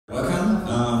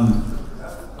everyone.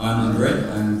 I'm André,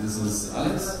 and this is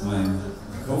Alex, my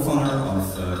co-founder of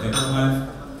PaperHive,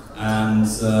 and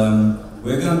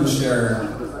we're going to share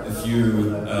a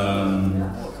few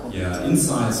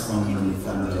insights from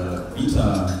the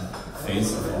beta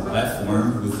phase of our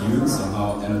platform with you, so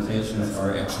how annotations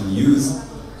are actually used.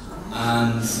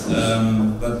 And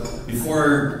but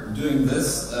before doing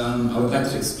this, I would like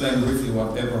to explain briefly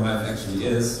what PaperHive actually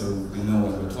is, so we know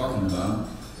what we're talking about.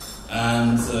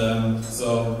 And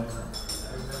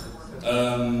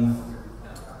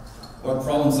what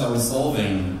problems are we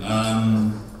solving?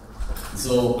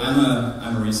 So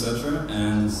I'm a researcher,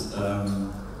 and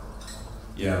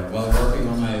while working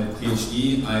on my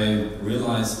PhD, I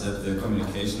realized that the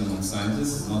communication among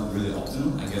scientists is not really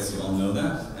optimal. I guess you all know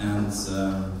that. And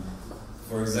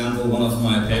for example, one of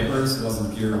my papers was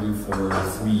in peer review for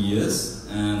 3 years,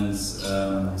 and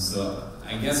so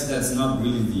I guess that's not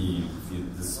really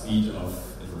the speed of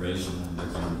iteration that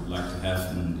you like to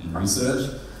have in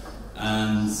research.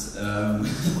 And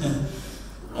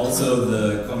also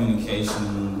the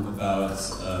communication about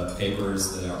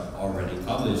papers that are already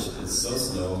published is so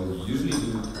slow. You usually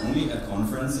do it only at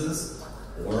conferences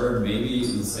or maybe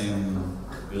in the same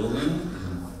building.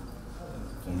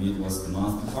 For me it was the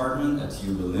math department at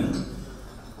TU Berlin.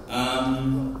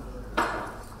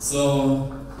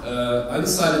 I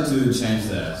decided to change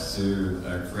that, to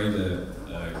create a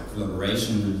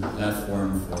collaboration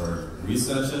platform for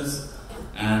researchers.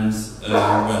 And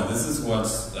this is what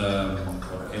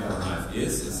PaperHive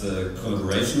is. It's a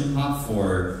collaboration hub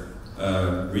for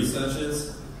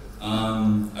researchers.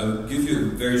 I'll give you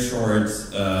a very short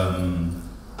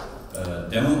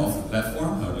demo of the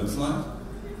platform, how it looks like.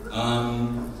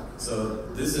 So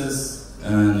this is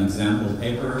an example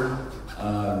paper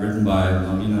written by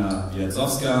Marina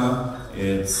Wiatzowska.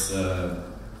 It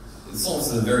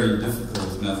solves a very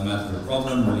difficult mathematical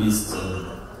problem released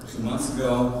 2 months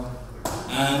ago.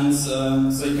 And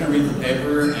so you can read the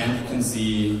paper and you can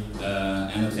see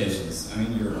annotations. I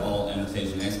mean, you're all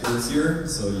annotation experts here,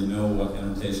 so you know what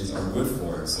annotations are good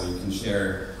for. So you can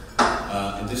share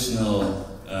additional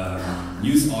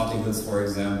news articles, for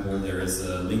example. There is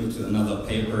a link to another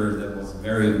paper that was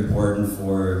very important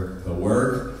for her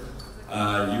work.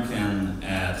 You can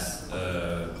add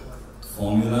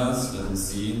formulas. Let me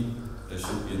see. There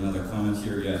should be another comment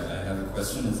here. Yeah, I have a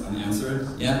question. It's unanswered.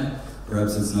 Yeah,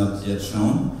 perhaps it's not yet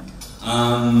shown.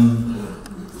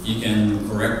 You can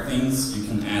correct things. You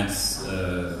can add.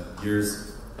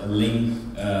 Here's a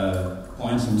link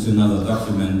pointing to another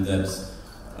document that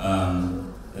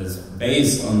is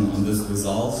based on this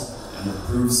result, and it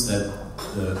proves that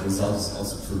the result is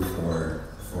also true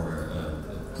for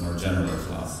a more general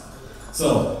class.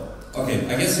 So, okay,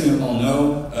 I guess you all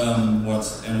know what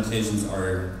annotations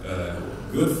are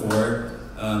good for.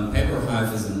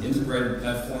 PaperHive is an integrated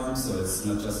platform, so it's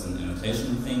not just an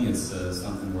annotation thing, it's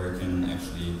something where you can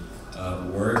actually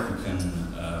work. You can,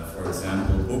 for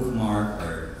example, bookmark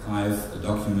or archive a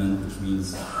document, which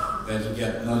means that you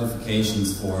get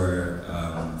notifications for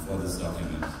this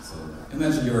document. So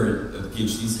imagine you're a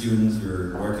PhD student,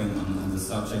 you're working on this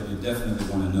subject, you definitely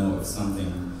want to know if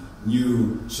something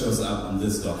new shows up on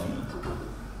this document.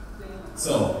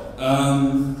 So,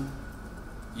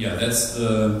 that's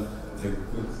the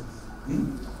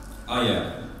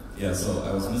so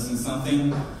I was missing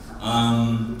something.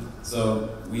 So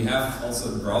we have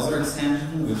also a browser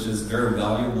extension, which is very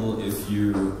valuable if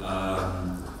you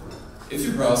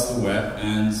browse the web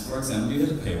and, for example, you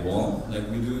hit a paywall, like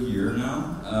we do here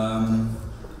now.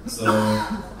 So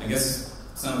I guess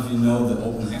some of you know the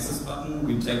open access button.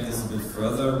 We take this a bit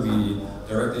further. We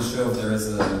directly show if there is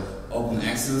an open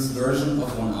access version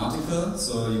of one article,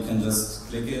 so you can just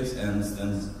click it and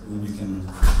then you can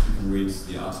read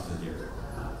the article here.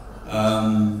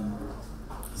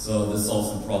 So this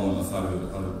solves the problem of how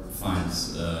to find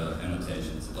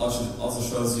annotations. It also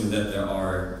shows you that there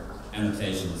are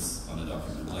annotations on the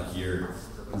document. Like here,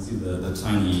 you can see the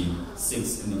tiny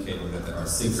 6 indicator that there are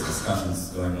 6 discussions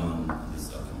going on in this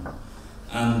document.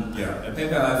 And at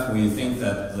PaperHive we think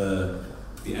that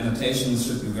the annotations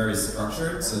should be very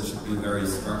structured, so it should be a very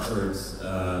structured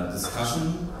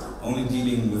discussion, only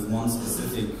dealing with one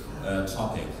specific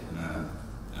topic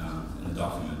in a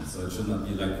document. So it should not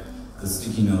be like the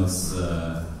sticky notes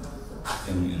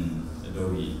thing in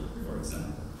Adobe, for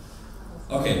example.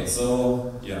 Okay,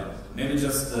 so maybe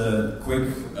just a quick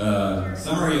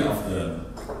summary of the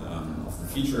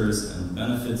features and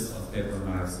benefits of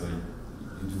PaperHive. So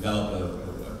you develop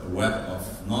a web of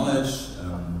knowledge.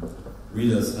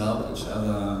 Readers help each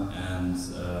other, and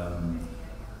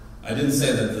I didn't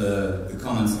say that the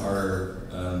comments are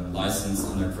licensed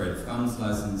under Creative Commons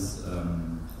license,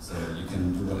 so you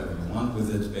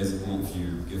it basically if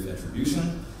you give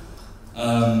attribution.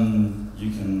 You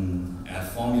can add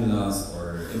formulas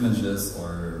or images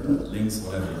or links,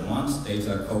 whatever you want,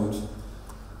 data, code.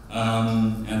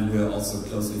 And we're also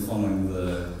closely following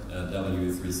the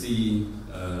W3C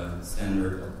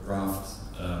standard of draft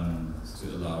to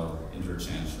allow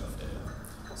interchange of data.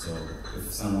 So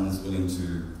if someone is willing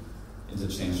to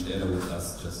interchange data with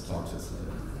us, just talk to us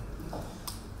later.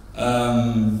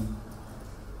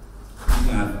 You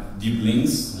can have deep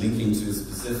links linking to a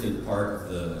specific part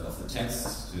of the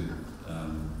text to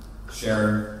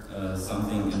share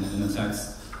something in the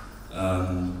text.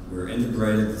 We're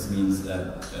integrated. This means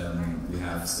that we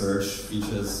have search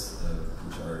features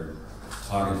which are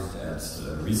targeted at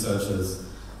researchers,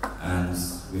 and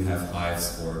we have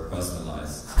hives for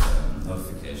personalized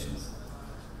notifications.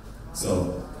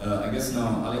 So I guess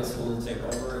now Alex will take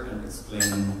over and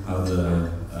explain how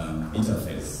the beta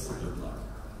phase looked like.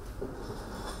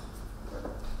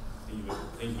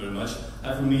 Thank you very much.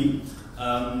 For me,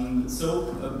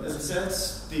 as I said,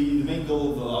 the main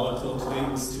goal of our talk today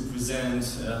was to present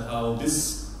how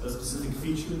this specific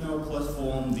feature in our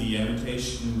platform, the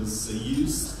annotation, was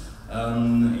used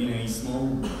in a small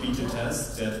beta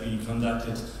test that we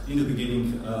conducted in the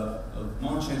beginning of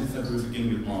March and February,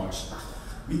 beginning of March.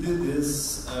 We did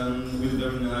this with a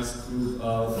very nice group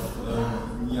of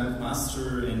young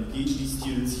master and PhD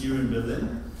students here in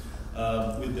Berlin,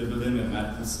 with the Berlin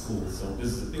Medical School. So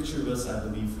this is a picture of us. I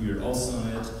believe we are also on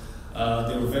it.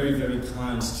 They were very, very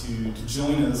kind to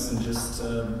join us and just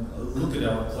look at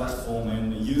our platform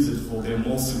and use it for their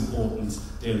most important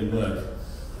daily work.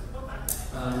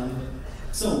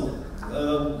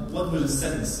 What were the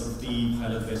settings of the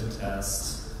pilot beta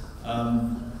test?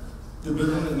 The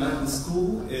Berlin Medical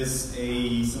School is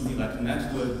something like a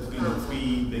network between the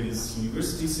three biggest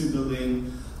universities in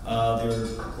Berlin. There are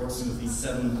approximately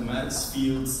 7 thematics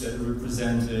fields that are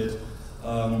represented.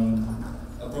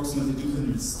 Approximately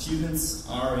 200 students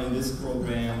are in this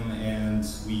program, and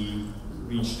we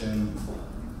reach them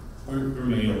per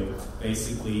mail,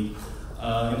 basically.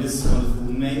 In this wonderful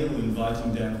mail,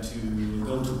 inviting them to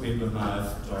go to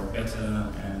PaperHive, to our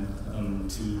beta, and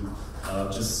to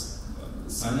just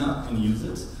sign up and use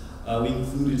it. We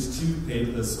included 2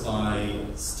 papers by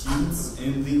students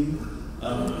in the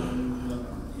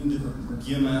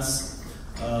GMS.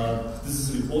 This is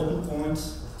an important point.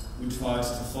 We tried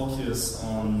to focus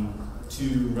on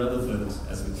 2 relevant,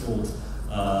 as we called,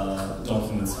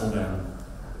 documents for them.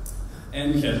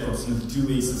 And we had approximately 2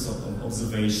 weeks of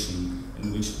observation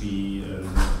in which we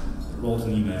wrote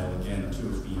an email, again, 2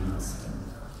 or 3 emails.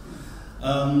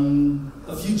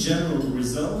 A few general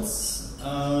results.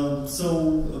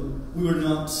 We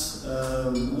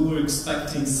were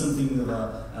expecting something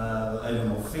about, I don't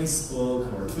know,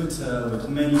 Facebook or Twitter, with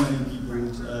many people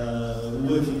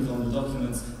working on the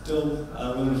documents. Though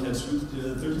when we had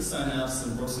 30 sign-ups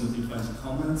and approximately 20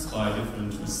 comments by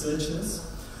different researchers,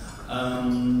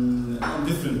 on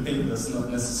different papers, not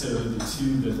necessarily the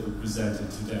 2 that we presented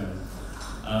to them.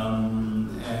 And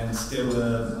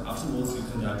afterwards we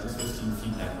conducted 15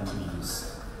 feedback interviews.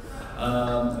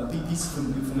 A big piece of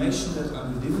information that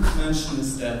I didn't mention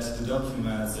is that the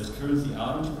documents that currently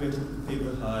are integrated with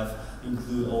PaperHive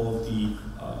include all of the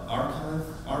archive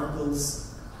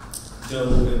articles, though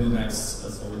in the next,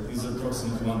 these are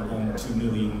approximately 1.2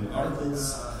 million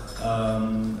articles,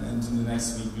 and in the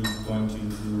next week we're going to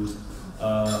include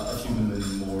a few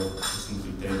million more,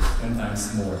 simply 10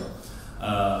 times more.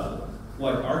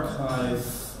 While archive,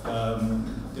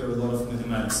 there are a lot of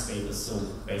mathematics papers, so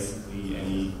basically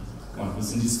anyone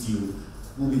who's in this field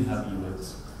will be happy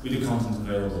with the content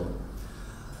available.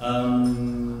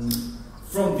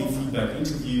 From the feedback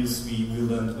interviews, we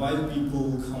learned why the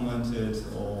people commented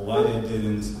or why they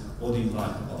didn't, what they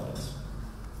liked about it.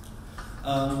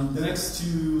 The next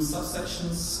 2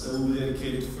 subsections will be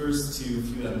dedicated first to a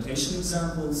few annotation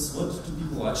examples. What do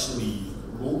people actually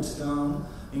wrote down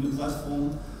in the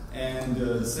platform? And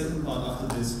the second part after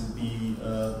this will be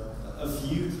a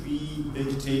few 3 big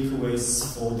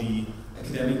takeaways for the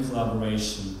academic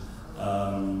collaboration,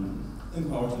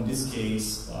 empowered in this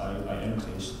case by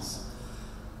annotations.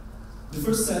 The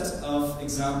first set of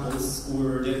examples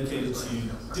were dedicated to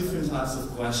different types of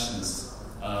questions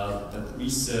that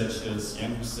researchers,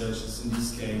 young researchers in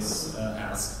this case,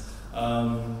 ask.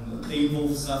 They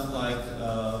involve stuff like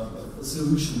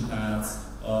solution paths,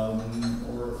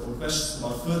 or questions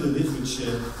about further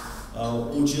literature,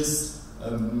 or just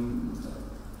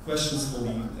questions for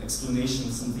the explanation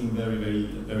of something very, very,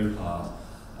 very hard.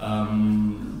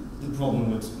 The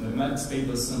problem with mathematics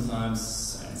papers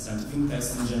sometimes, and scientific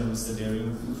texts in general, is that they're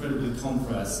incredibly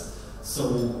compressed.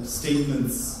 So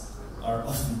statements are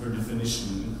often per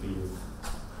definition unclear.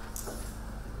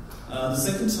 The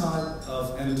second type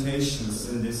of annotations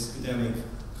in this academic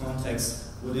context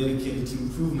were dedicated to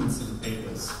improvements of the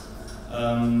papers.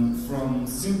 From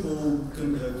simple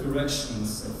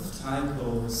corrections of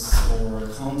typos or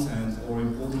content or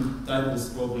important typos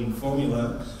probably in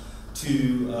formula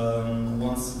to,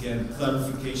 once again,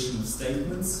 clarification of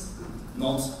statements,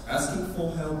 not asking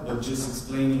for help, but just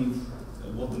explaining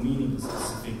what the meaning of a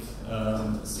specific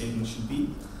statement should be.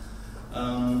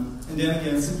 And then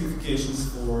again, simplifications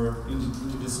for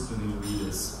interdisciplinary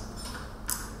readers.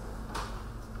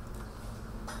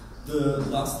 The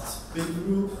last big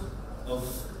group of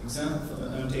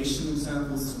annotation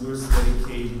examples was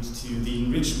dedicated to the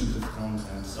enrichment of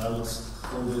content. So I would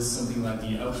call this something like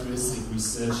the altruistic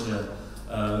researcher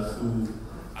who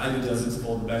either does it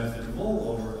for the benefit of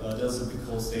all or does it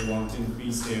because they want to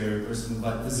increase their personal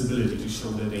visibility to show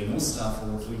that they know stuff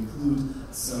or to include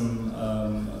some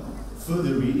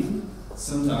further reading,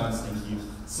 sometimes, thank you,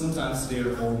 sometimes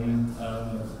their own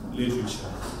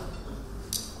literature.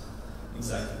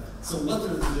 Exactly. So what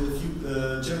are the few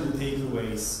general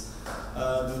takeaways?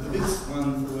 The biggest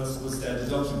one for us was that the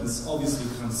documents obviously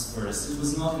comes first. It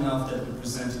was not enough that we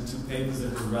presented two papers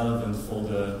that were relevant for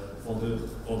the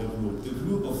group. The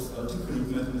group of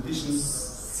different mathematicians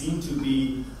seemed to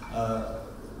be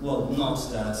well, not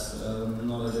that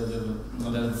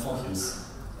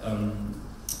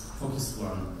focused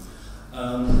one.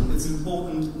 It's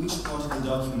important which part of the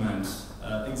document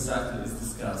exactly is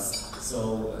discussed.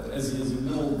 So, as you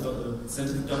know,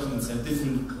 scientific documents have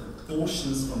different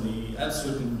portions from the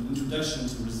abstract and introduction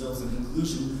to results and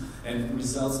conclusion, and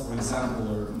results, for example,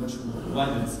 are much more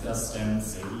widely discussed than,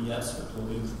 say, the abstract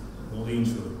or the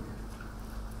intro.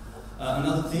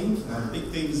 Another big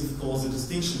thing is, of course, the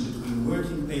distinction between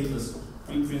working papers,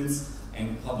 preprints,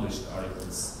 and published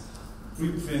articles.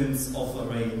 Preprints offer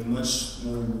a much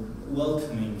more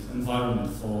welcoming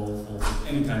environment for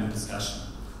any kind of discussion.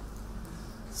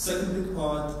 Second big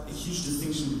part, a huge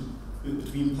distinction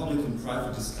between public and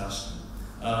private discussion.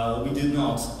 We did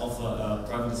not offer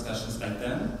private discussions back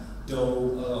then,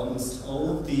 though almost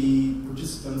all of the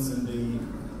participants in the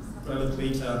private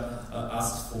beta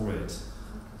asked for it.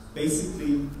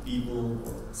 Basically, people,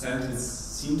 or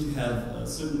scientists, seem to have a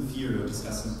certain fear of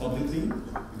discussing publicly,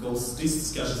 because these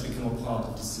discussions become a part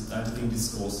of the scientific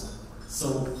discourse.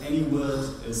 So any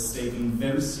word is taken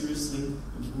very seriously,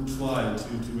 and people try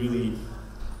to really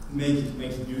make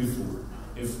it beautiful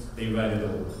if they write it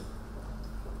all.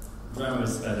 Grammar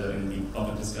is better in the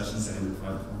public discussions than in the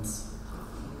private ones.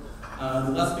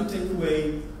 The last big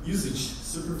takeaway, usage,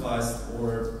 supervised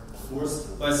or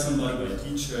forced by somebody, by a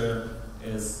teacher,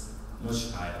 is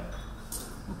much higher.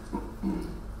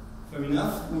 Fair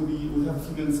enough, we'll have a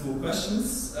few minutes for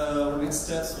questions. Our next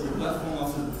steps for the platform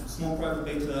after the small private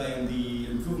beta and the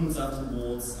improvements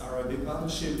afterwards are a big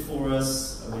partnership for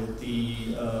us with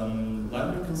the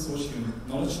Library Consortium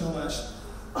Knowledge.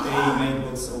 They make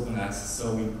books open access,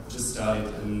 so we just started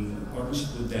in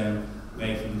partnership with them,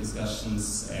 making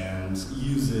discussions and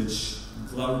usage,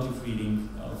 collaborative reading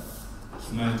of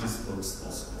humanities books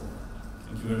possible.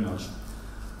 Thank you very much.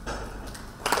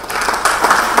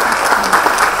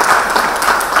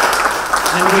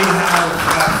 And we have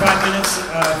 5 minutes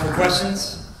for questions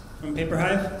from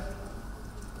PaperHive.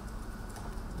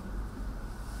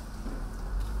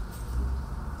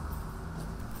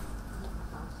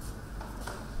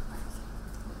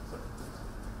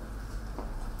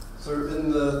 So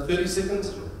in the 30 seconds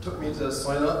it took me to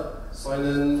sign up, sign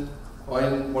in,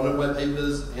 find one of my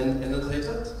papers and annotate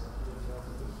it.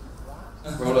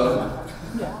 Well done.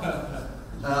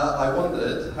 I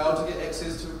wondered how to get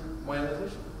access to my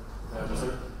annotation. So,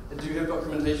 do you have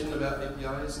documentation about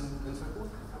APIs and so forth?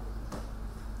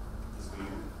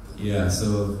 Yeah,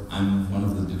 so I'm one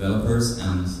of the developers,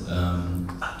 and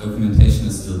documentation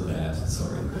is still bad,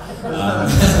 sorry.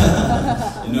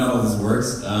 You know how this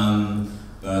works,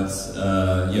 but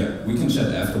yeah, we can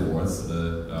chat afterwards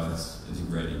about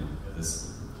integrating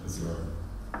this with your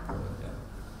product.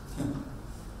 Yeah.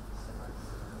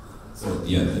 So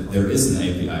yeah, there is an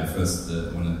API. First,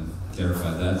 I want to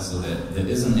clarify that. So there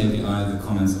is an API. The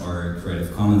comments are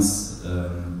Creative Commons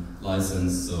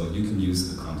licensed, so you can use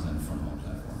the content from our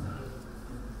platform.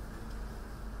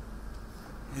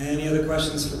 Any other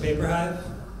questions for PaperHive?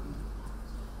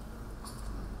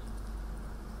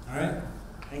 All right.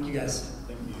 Thank you, guys.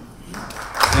 Thank you.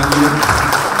 Thank you.